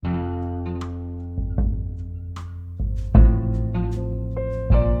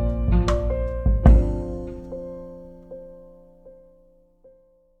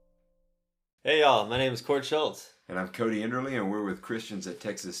Hey y'all, my name is Cord Schultz. And I'm Cody Enderle, and we're with Christians at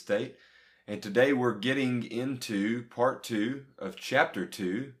Texas State. And today we're getting into part 2 of chapter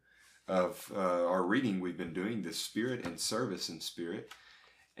 2 of our reading we've been doing, The Spirit and Service in Spirit.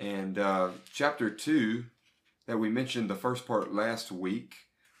 And chapter 2, that we mentioned the first part last week,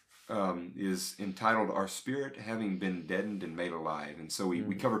 is entitled Our Spirit Having Been Deadened and Made Alive. And so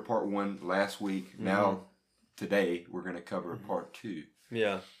we covered part 1 last week. Now, today, we're going to cover part 2.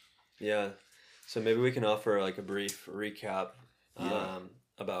 Yeah. So maybe we can offer like a brief recap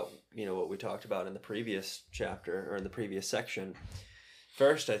about what we talked about in the previous chapter or in the previous section.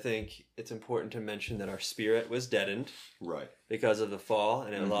 First, I think it's important to mention that our spirit was deadened, right, because of the fall,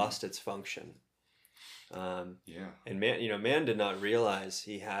 and it lost its function. And man did not realize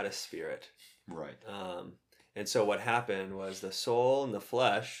he had a spirit, right. And so what happened was the soul and the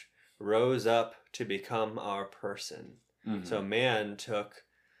flesh rose up to become our person. So man took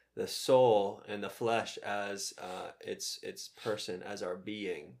the soul and the flesh as its person, as our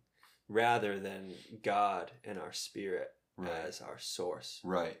being, rather than God and our spirit as our source,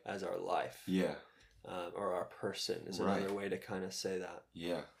 as our life, or our person is another way to kind of say that.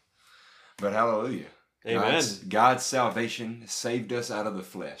 Yeah, but hallelujah, amen. God's salvation saved us out of the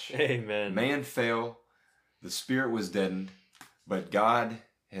flesh. Amen. Man fell, the spirit was deadened, but God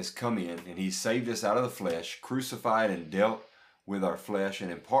has come in and He saved us out of the flesh, crucified and dealt with our flesh,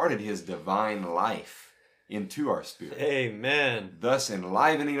 and imparted His divine life into our spirit. Amen. Thus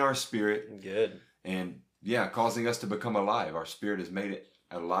enlivening our spirit. Good. And causing us to become alive. Our spirit has made it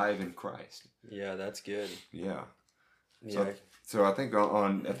alive in Christ. Yeah, that's good. Yeah. So I think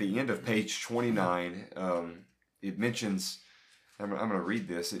on at the end of page 29, it mentions, I'm going to read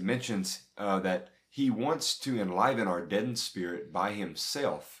this, it mentions that He wants to enliven our deadened spirit by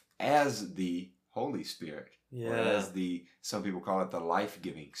Himself as the Holy Spirit. Yeah. Or as some people call it the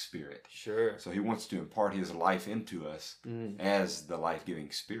life-giving Spirit. Sure. So He wants to impart His life into us as the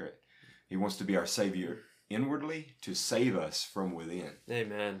life-giving Spirit. He wants to be our Savior inwardly to save us from within.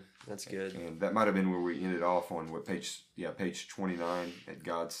 Amen. That's good. And that might have been where we ended off on page 29 at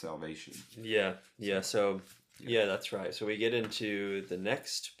God's salvation. Yeah. So that's right. So we get into the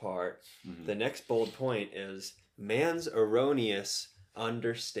next part. The next bold point is man's erroneous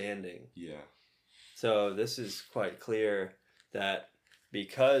understanding. Yeah. So this is quite clear that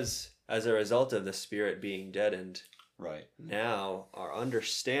because as a result of the spirit being deadened, now our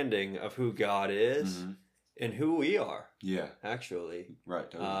understanding of who God is and who we are, actually,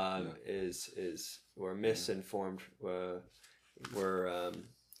 totally. Is we're misinformed.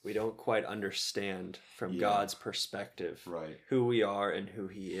 We don't quite understand from God's perspective who we are and who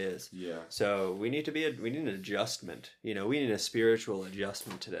He is. Yeah. So we need an adjustment. We need a spiritual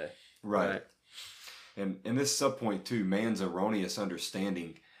adjustment today. Right. And in this subpoint too, man's erroneous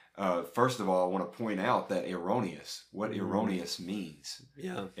understanding. First of all, I want to point out that erroneous. What erroneous means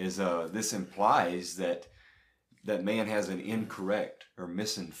is this implies that man has an incorrect or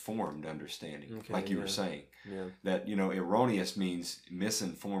misinformed understanding, like you were saying. Yeah. That erroneous means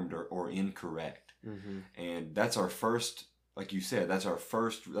misinformed or incorrect, and that's our first. Like you said, that's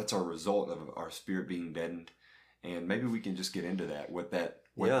our result of our spirit being deadened, and maybe we can just get into that. What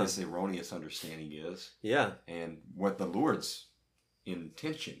this erroneous understanding is, and what the Lord's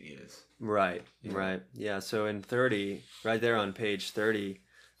intention is. Right. Yeah. So in 30, right there on page 30,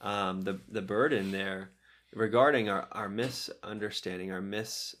 the burden there regarding our misunderstanding, our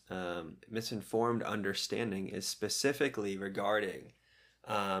misinformed understanding is specifically regarding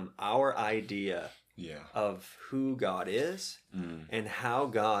our idea of who God is and how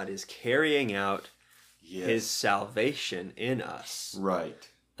God is carrying out His salvation in us. Right.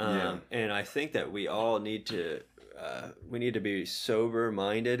 And I think that we all need to be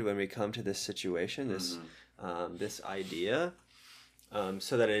sober-minded when we come to this situation, this idea,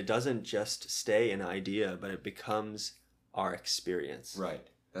 so that it doesn't just stay an idea, but it becomes our experience. Right.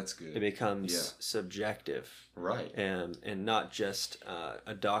 That's good. It becomes subjective. Right. And not just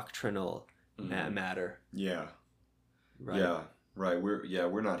a doctrinal matter. Yeah. Right. Yeah. Right.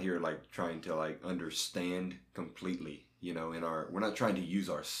 We're not here trying to understand completely. We're not trying to use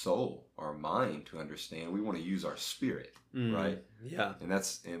our soul, our mind to understand. We want to use our spirit, right? Yeah.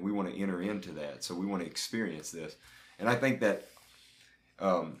 And we want to enter into that. So we want to experience this. And I think that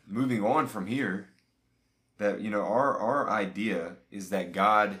moving on from here, that our idea is that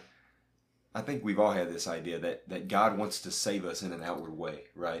God. I think we've all had this idea that God wants to save us in an outward way,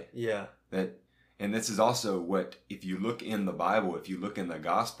 right? Yeah. And this is also what, if you look in the Bible, if you look in the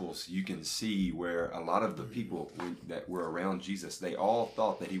Gospels, you can see where a lot of the people that were around Jesus, they all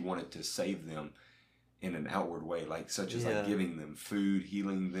thought that He wanted to save them in an outward way, such as giving them food,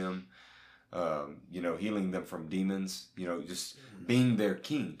 healing them, healing them from demons, just being their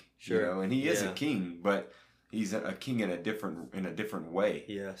king, sure. And he is a king, but he's a king in a different way.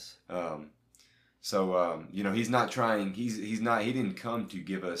 Yes. He's not trying, he didn't come to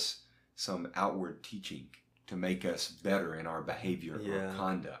give us some outward teaching to make us better in our behavior or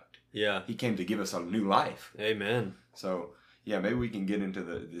conduct. Yeah. He came to give us a new life. Amen. So, maybe we can get into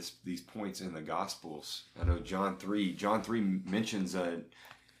these points in the Gospels. I know John 3 mentions, if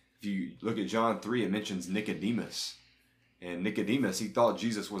you look at John 3, it mentions Nicodemus. And Nicodemus, he thought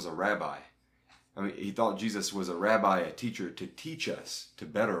Jesus was a rabbi. He thought Jesus was a rabbi, a teacher to teach us to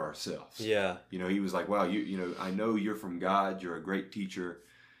better ourselves. Yeah. He was like, wow, I know you're from God. You're a great teacher.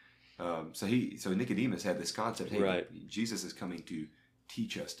 So Nicodemus had this concept, hey, right. Jesus is coming to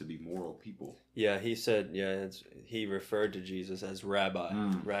teach us to be moral people. Yeah, he said, he referred to Jesus as rabbi,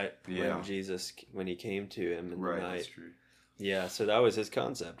 right? Yeah. When he came to him in the night. That's true. Yeah, so that was his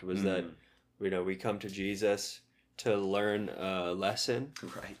concept, was that, we come to Jesus to learn a lesson.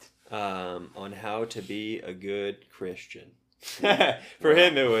 Right. On how to be a good Christian. For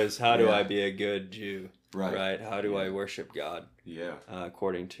him, it was, how do I be a good Jew? Right? How do I worship God? Yeah.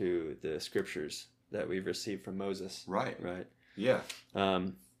 According to the scriptures that we've received from Moses. Right. Yeah.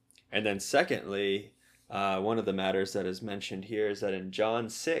 And then secondly, one of the matters that is mentioned here is that in John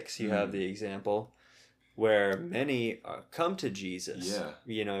 6, you have the example where many come to Jesus. Yeah.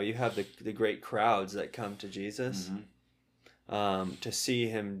 You have the great crowds that come to Jesus. To see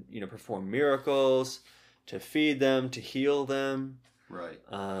him, perform miracles, to feed them, to heal them. Right.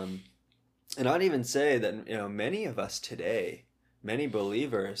 And I'd even say that, many of us today, many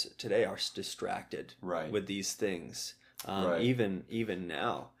believers today are distracted with these things. Even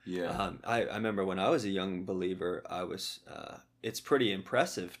now. Yeah. I remember when I was a young believer, it's pretty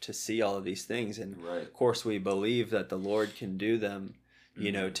impressive to see all of these things. And of course we believe that the Lord can do them,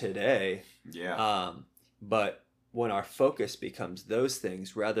 today. Yeah. But when our focus becomes those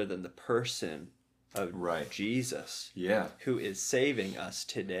things rather than the person of Jesus, who is saving us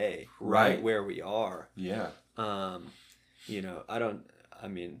today, right where we are. Yeah. The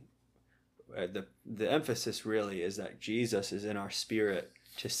emphasis really is that Jesus is in our spirit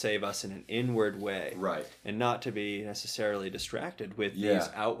to save us in an inward way. Right. And not to be necessarily distracted with these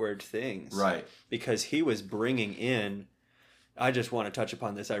outward things. Right. Because he was bringing in, I just want to touch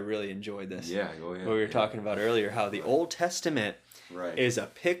upon this. I really enjoyed this. Yeah, go ahead. What we were talking about earlier, how the Old Testament is a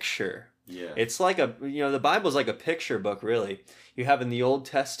picture. Yeah. It's like the Bible's like a picture book, really. You have in the Old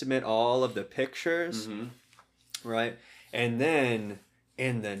Testament all of the pictures, right? And then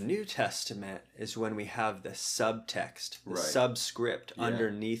in the New Testament is when we have the subtext, the subscript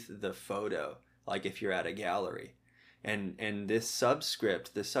underneath the photo, like if you're at a gallery. And this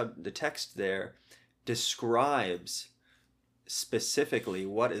subscript, the text there describes specifically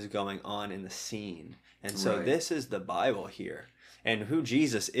what is going on in the scene. And so this is the Bible here. And who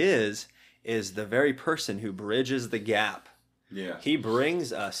Jesus is the very person who bridges the gap. Yeah. He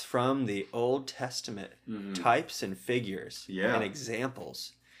brings us from the Old Testament types and figures and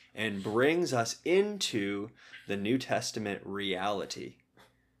examples and brings us into the New Testament reality,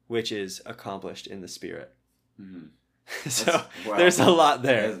 which is accomplished in the Spirit. So there's a lot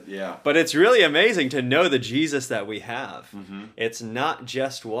there. But it's really amazing to know the Jesus that we have. It's not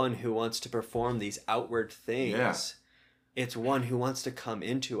just one who wants to perform these outward things. Yeah. It's one who wants to come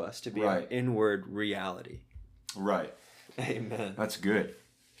into us to be our inward reality. Right. Amen. That's good.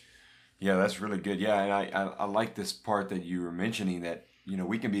 Yeah, that's really good. Yeah, and I like this part that you were mentioning, that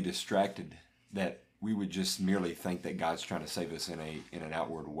we can be distracted, that we would just merely think that God's trying to save us in an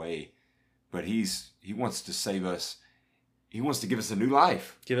outward way, but he wants to save us. He wants to give us a new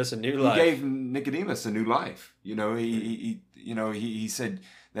life. Give us a new life. He gave Nicodemus a new life. He said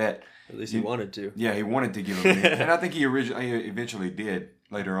that. At least he wanted to. Yeah, he wanted to give him, and I think he eventually did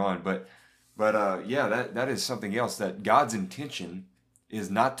later on. But that is something else. That God's intention is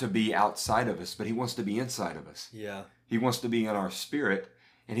not to be outside of us, but He wants to be inside of us. Yeah. He wants to be in our spirit,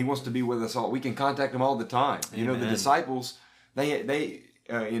 and He wants to be with us all. We can contact Him all the time. Amen. The disciples,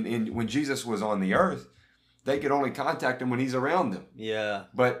 when Jesus was on the earth, they could only contact Him when He's around them. Yeah.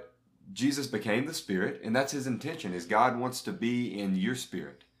 But Jesus became the Spirit, and that's His intention. Is God wants to be in your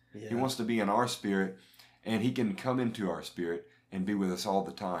spirit. Yeah. He wants to be in our spirit, and He can come into our spirit and be with us all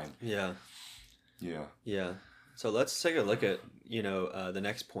the time. Yeah. Yeah. Yeah. So let's take a look at, the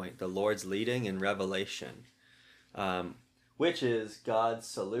next point, the Lord's leading in revelation, which is God's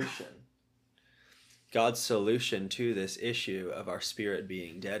solution. God's solution to this issue of our spirit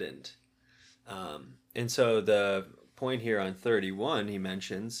being deadened. And so the point here on 31, he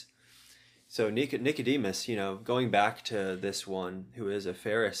mentions, So Nicodemus, going back to this one who is a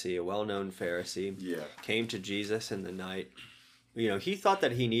Pharisee, a well-known Pharisee, came to Jesus in the night. He thought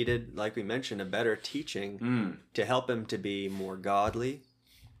that he needed, like we mentioned, a better teaching to help him to be more godly,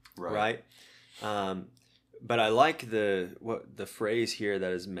 right? But I like the phrase here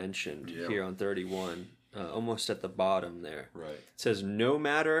that is mentioned here on 31, almost at the bottom there. Right. It says, no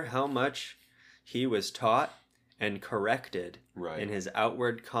matter how much he was taught and corrected in his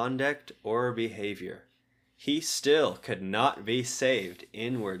outward conduct or behavior, he still could not be saved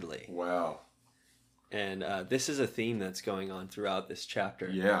inwardly. Wow. And this is a theme that's going on throughout this chapter.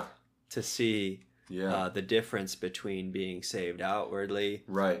 Yeah. To see the difference between being saved outwardly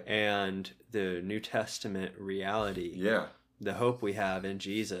and the New Testament reality. Yeah. The hope we have in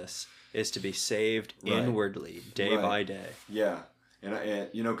Jesus is to be saved inwardly, day by day. Yeah.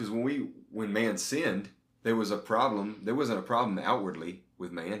 And because when man sinned, there was a problem. There wasn't a problem outwardly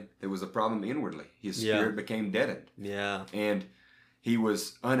with man. There was a problem inwardly. His spirit became deadened. Yeah. And he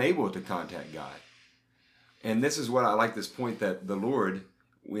was unable to contact God. And this is what I like, this point that the Lord,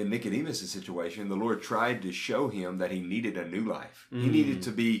 in Nicodemus' situation, the Lord tried to show him that he needed a new life. He needed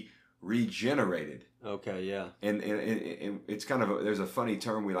to be regenerated. Okay, yeah. And it's kind of there's a funny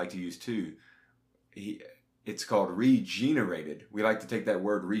term we like to use too. It's called regenerated. We like to take that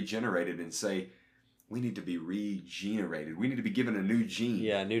word regenerated and say, we need to be regenerated. We need to be given a new gene.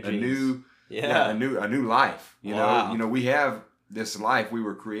 Yeah, new genes. A new life. You know, we have this life. We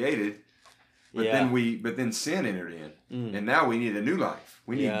were created, but then sin entered in, and now we need a new life.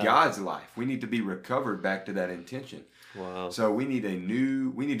 We need God's life. We need to be recovered back to that intention. Wow. So we need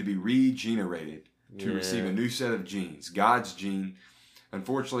to be regenerated to receive a new set of genes, God's gene.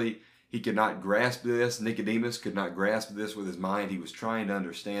 Unfortunately, he could not grasp this. Nicodemus could not grasp this with his mind. He was trying to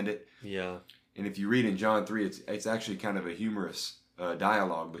understand it. Yeah. And if you read in John 3, it's actually kind of a humorous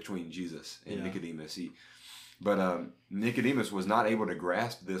dialogue between Jesus and Nicodemus. But Nicodemus was not able to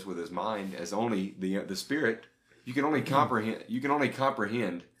grasp this with his mind, as only the Spirit. You can only comprehend. You can only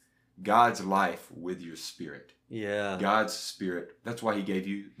comprehend God's life with your spirit. Yeah. God's Spirit. That's why He gave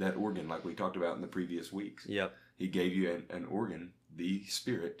you that organ, like we talked about in the previous weeks. Yep. He gave you an organ, the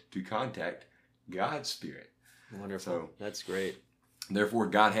Spirit, to contact God's Spirit. Wonderful. So, that's great. Therefore,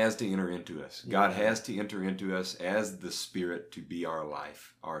 God has to enter into us. God has to enter into us as the Spirit to be our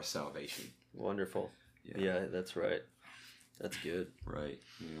life, our salvation. Wonderful. Yeah, that's right. That's good. Right.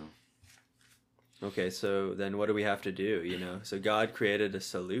 Yeah. Okay, so then what do we have to do? So God created a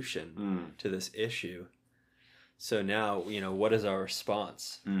solution to this issue. So now, what is our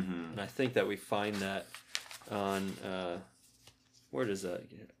response? Mm-hmm. And I think that we find that on, where does that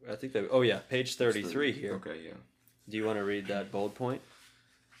get? I think that, page 33 here. Okay, yeah. Do you want to read that bold point?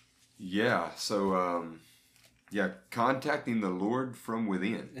 Yeah, so, contacting the Lord from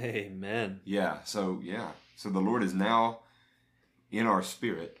within. Amen. So the Lord is now in our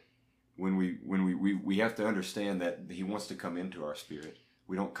spirit. When we have to understand that He wants to come into our spirit.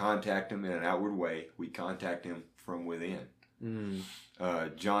 We don't contact Him in an outward way. We contact Him from within.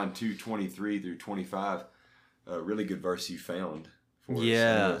 John 2:23 through 25, a really good verse you found for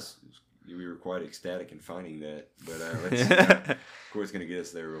us. We were quite ecstatic in finding that, but let's Corey's going to get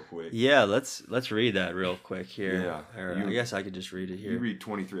us there real quick. Yeah, let's read that real quick here. Yeah, I guess I could just read it here. You read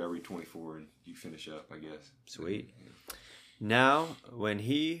 23, I read 24, and you finish up, I guess. Sweet. Now, when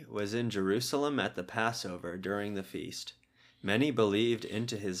He was in Jerusalem at the Passover during the feast, many believed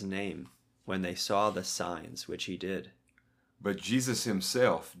into His name when they saw the signs which He did. But Jesus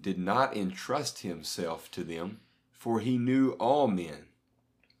Himself did not entrust Himself to them, for He knew all men.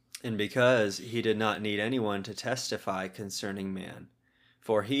 And because He did not need anyone to testify concerning man,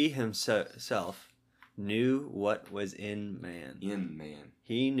 for He Himself knew what was in man. In man.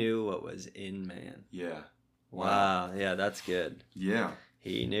 He knew what was in man. Yeah. Wow. Yeah, that's good. Yeah.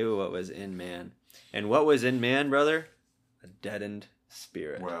 He knew what was in man. And what was in man, brother? A deadened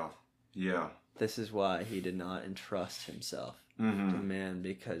spirit. Wow. Yeah. This is why He did not entrust Himself to man,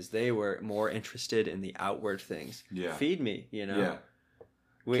 because they were more interested in the outward things. Yeah. Feed me, Yeah.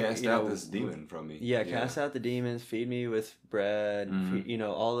 Cast out this demon from me. Yeah, cast out the demons, feed me with bread,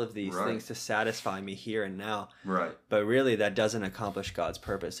 all of these things to satisfy me here and now. Right. But really, that doesn't accomplish God's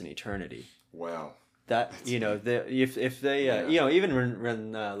purpose in eternity. Wow. That, if they, even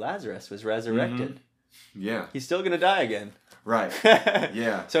when Lazarus was resurrected, he's still going to die again. Right.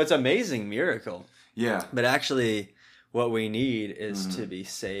 Yeah. So it's an amazing miracle. Yeah. But actually, what we need is to be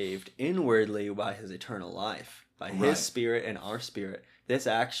saved inwardly by His eternal life, by His Spirit and our spirit. This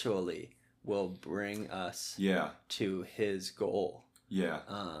actually will bring us to His goal. Yeah.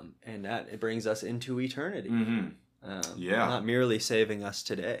 And that it brings us into eternity. Mm-hmm. Not merely saving us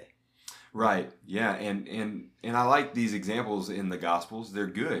today. Right. Yeah. And I like these examples in the Gospels. They're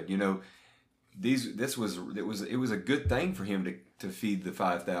good. You know, it was a good thing for him to feed the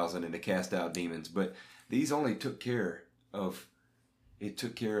 5,000 and to cast out demons, but these only took care of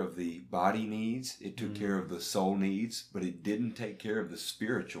the body needs, it took care of the soul needs, but it didn't take care of the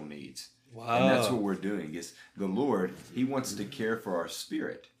spiritual needs. Wow. And that's what we're doing. Is the Lord, he wants to care for our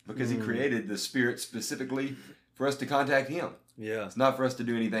spirit because he created the spirit specifically for us to contact him. Yeah. It's not for us to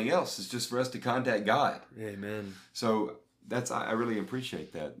do anything else. It's just for us to contact God. Amen. So I really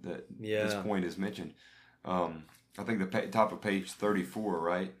appreciate that this point is mentioned. I think the top of page 34,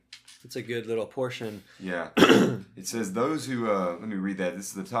 right? It's a good little portion. Yeah. It says those who, let me read that. This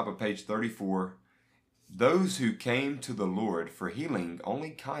is the top of page 34. Those who came to the Lord for healing only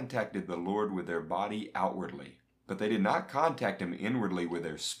contacted the Lord with their body outwardly, but they did not contact him inwardly with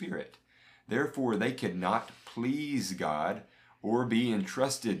their spirit. Therefore, they could not please God or be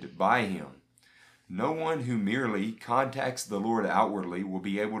entrusted by him. No one who merely contacts the Lord outwardly will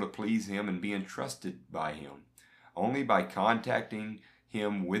be able to please him and be entrusted by him. Only by contacting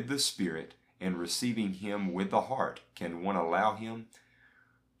him with the Spirit and receiving him with the heart can one allow him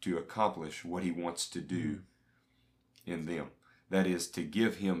to accomplish what he wants to do in them. That is, to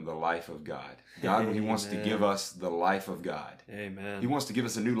give him the life of God. God, he wants to give us the life of God. Amen. He wants to give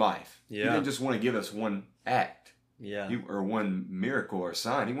us a new life. Yeah. He didn't just want to give us one act. Yeah. Or one miracle or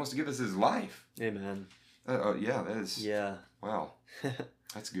sign. He wants to give us his life. Amen. Yeah, that is. Yeah. Wow.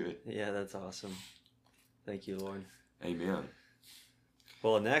 That's good. Yeah, that's awesome. Thank you, Lord. Amen.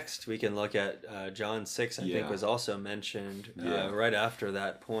 Well, next we can look at John 6, I think was also mentioned right after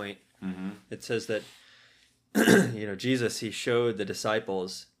that point. Mm-hmm. It says that, Jesus, he showed the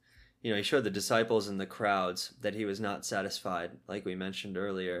disciples, he showed the disciples and the crowds that he was not satisfied, like we mentioned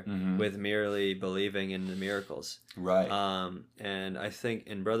earlier, with merely believing in the miracles. Right. And I think,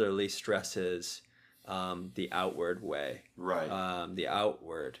 and Brother Lee stresses the outward way. Right. The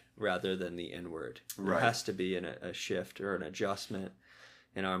outward rather than the inward. Right. There has to be a shift or an adjustment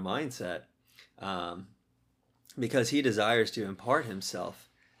in our mindset, because he desires to impart himself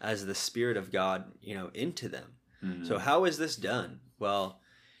as the Spirit of God, into them. Mm-hmm. So how is this done? Well,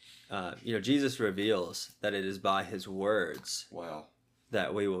 Jesus reveals that it is by his words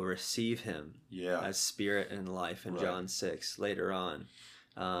that we will receive him as Spirit and life in John 6 later on.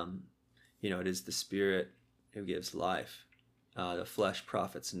 It is the Spirit who gives life. The flesh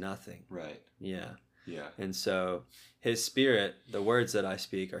profits nothing. Right. Yeah. Yeah. And so his Spirit, the words that I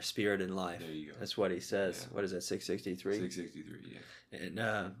speak are spirit and life. There you go. That's what he says. Yeah. What is that, 663? 663, yeah.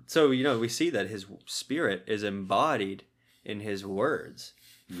 And so, we see that his Spirit is embodied in his words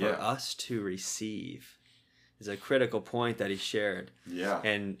for us to receive. Is a critical point that he shared. Yeah.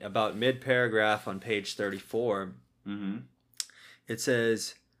 And about mid-paragraph on page 34, it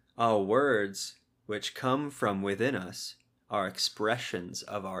says, our words which come from within us are expressions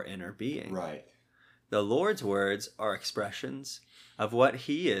of our inner being. Right. The Lord's words are expressions of what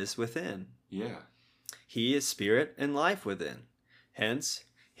he is within. Yeah. He is spirit and life within. Hence,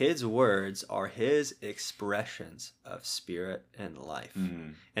 his words are his expressions of spirit and life.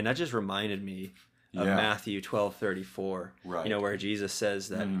 Mm-hmm. And that just reminded me of Matthew 12:34, right. Where Jesus says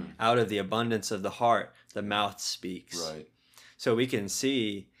that out of the abundance of the heart, the mouth speaks. Right. So we can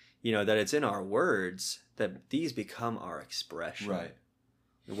see, that it's in our words that these become our expression. Right.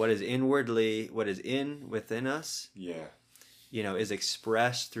 What is within us, is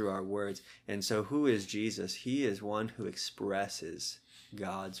expressed through our words. And so who is Jesus? He is one who expresses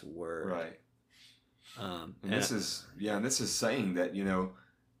God's word. Right. And this is saying that,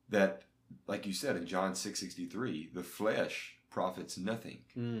 that, like you said in John 6:63, the flesh profits nothing,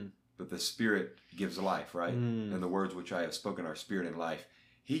 but the Spirit gives life, right? And the words which I have spoken are spirit and life.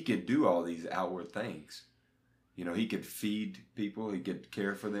 He could do all these outward things. He could feed people. He could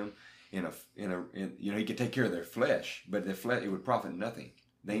care for them. He could take care of their flesh, but their flesh, it would profit nothing.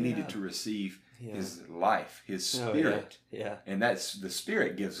 They needed to receive his life, his Spirit. Yeah. And that's the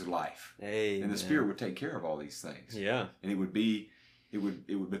Spirit gives life. Amen. And the Spirit would take care of all these things. Yeah. And it would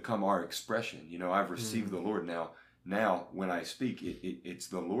become our expression. I've received the Lord now. Now, when I speak, it's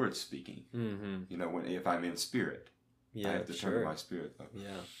the Lord speaking. Mm-hmm. If I'm in spirit, I have to turn to my spirit, though.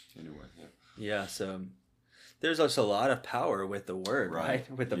 Yeah. Anyway, yeah. So there's also a lot of power with the Word, right?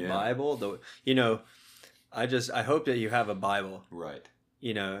 With the Bible. I hope that you have a Bible, right?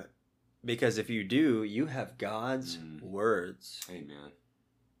 Because if you do, you have God's words. Amen.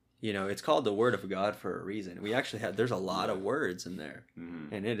 It's called the Word of God for a reason. We actually there's a lot of words in there,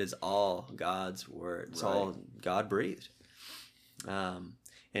 and it is all God's Word. It's all God breathed.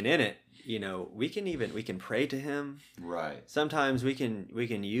 And in it, we can pray to him. Right. Sometimes we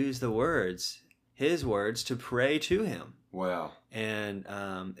can use his words to pray to him. Wow. And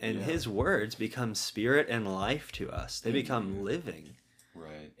his words become spirit and life to us. They become living.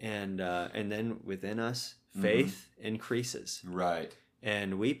 Right. And then within us, faith increases. Right.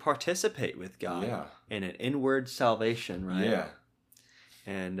 And we participate with God in an inward salvation, right? Yeah.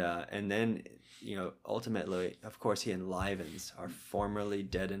 And then, ultimately, of course, he enlivens our formerly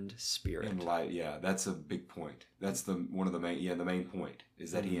deadened spirit. That's a big point. That's the main point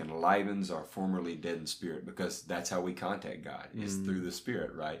is that he enlivens our formerly deadened spirit, because that's how we contact God, is through the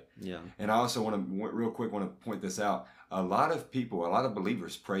Spirit, right? Yeah. And I also want to point this out. A lot of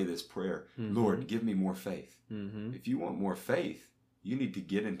believers pray this prayer, Lord, give me more faith. Mm-hmm. If you want more faith, you need to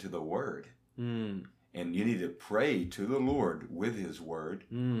get into the Word. And you need to pray to the Lord with his Word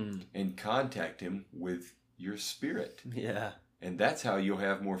and contact him with your spirit. Yeah. And that's how you'll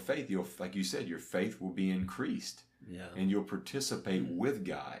have more faith. Like you said, your faith will be increased. Yeah. And you'll participate with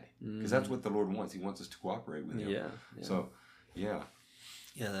God. Because that's what the Lord wants. He wants us to cooperate with him. Yeah. So, yeah.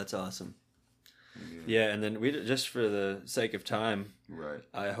 Yeah, that's awesome. Yeah, and then just for the sake of time, right.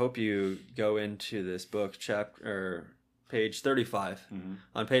 I hope you go into this book, page 35.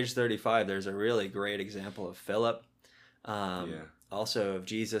 On page 35, there's a really great example of Philip. Also of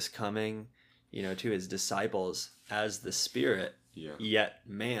Jesus coming, to his disciples as the Spirit, yet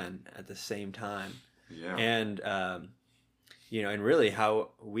man at the same time. Yeah. And, and really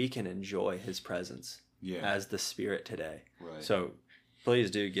how we can enjoy his presence as the Spirit today. Right. So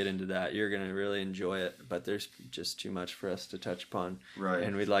please do get into that. You're going to really enjoy it, but there's just too much for us to touch upon. Right.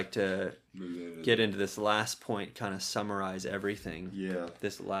 And we'd like to get into this last point, kind of summarize everything. Yeah.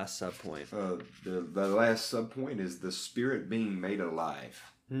 This last subpoint. The last subpoint is the Spirit being made alive.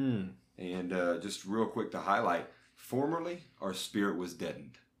 And just real quick to highlight, formerly our spirit was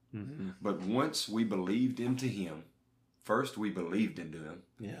deadened. But once we believed into him, first we believed into him.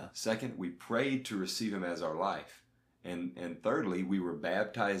 Yeah. Second, we prayed to receive him as our life. And thirdly, we were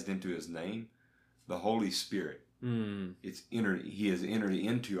baptized into his name, the Holy Spirit. He has entered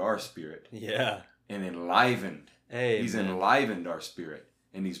into our spirit. Yeah. And enlivened. He's enlivened our spirit.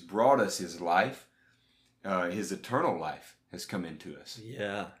 And he's brought us his life. His eternal life has come into us.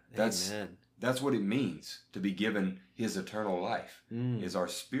 Yeah. That's what it means to be given his eternal life. Is our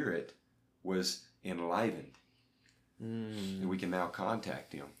spirit was enlivened. And we can now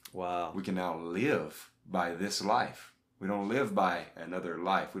contact him. Wow. We can now live by this life. We don't live by another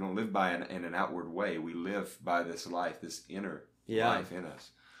life. We don't live by in an outward way. We live by this life, this inner life in us.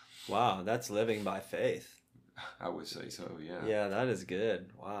 Wow, that's living by faith. I would say so, yeah. Yeah, that is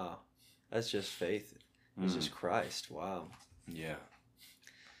good. Wow. That's just faith. It's just Christ. Wow. Yeah.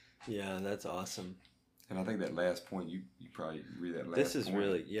 Yeah, that's awesome. And I think that last point, you probably read that last point. This is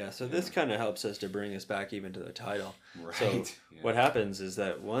really, this kind of helps us to bring us back even to the title. Right. So what happens is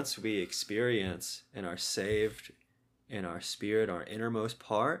that once we experience and are saved in our spirit, our innermost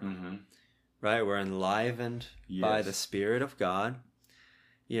part, right, we're enlivened by the Spirit of God.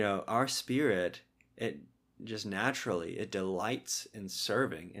 Our spirit, it just naturally, it delights in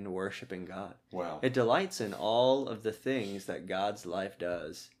serving and worshiping God. Wow. It delights in all of the things that God's life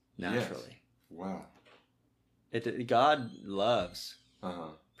does naturally. Yes. Wow. God loves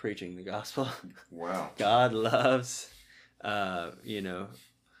preaching the gospel. Wow. God loves,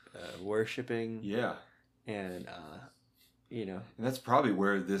 worshiping. Yeah. And, and that's probably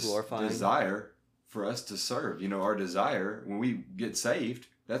where this desire for us to serve, our desire when we get saved,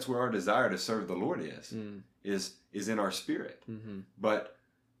 that's where our desire to serve the Lord is in our spirit. But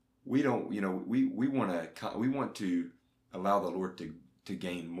we don't, we want to allow the Lord to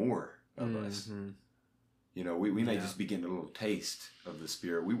gain more of us. We may just be getting a little taste of the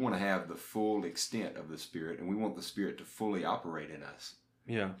Spirit. We want to have the full extent of the Spirit, and we want the Spirit to fully operate in us.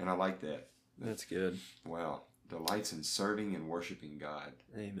 Yeah. And I like that. That's good. Wow. Delights in serving and worshiping God.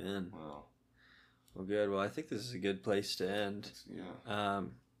 Amen. Wow. Well, good. Well, I think this is a good place to end. Yeah.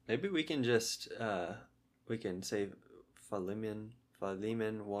 Maybe we can just, we can say Philemon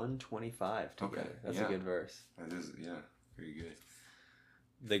 1:25 together. Okay. That's a good verse. That is, very good.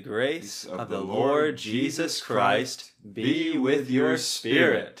 The grace of the Lord Jesus Christ be with your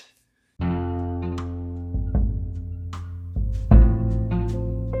spirit.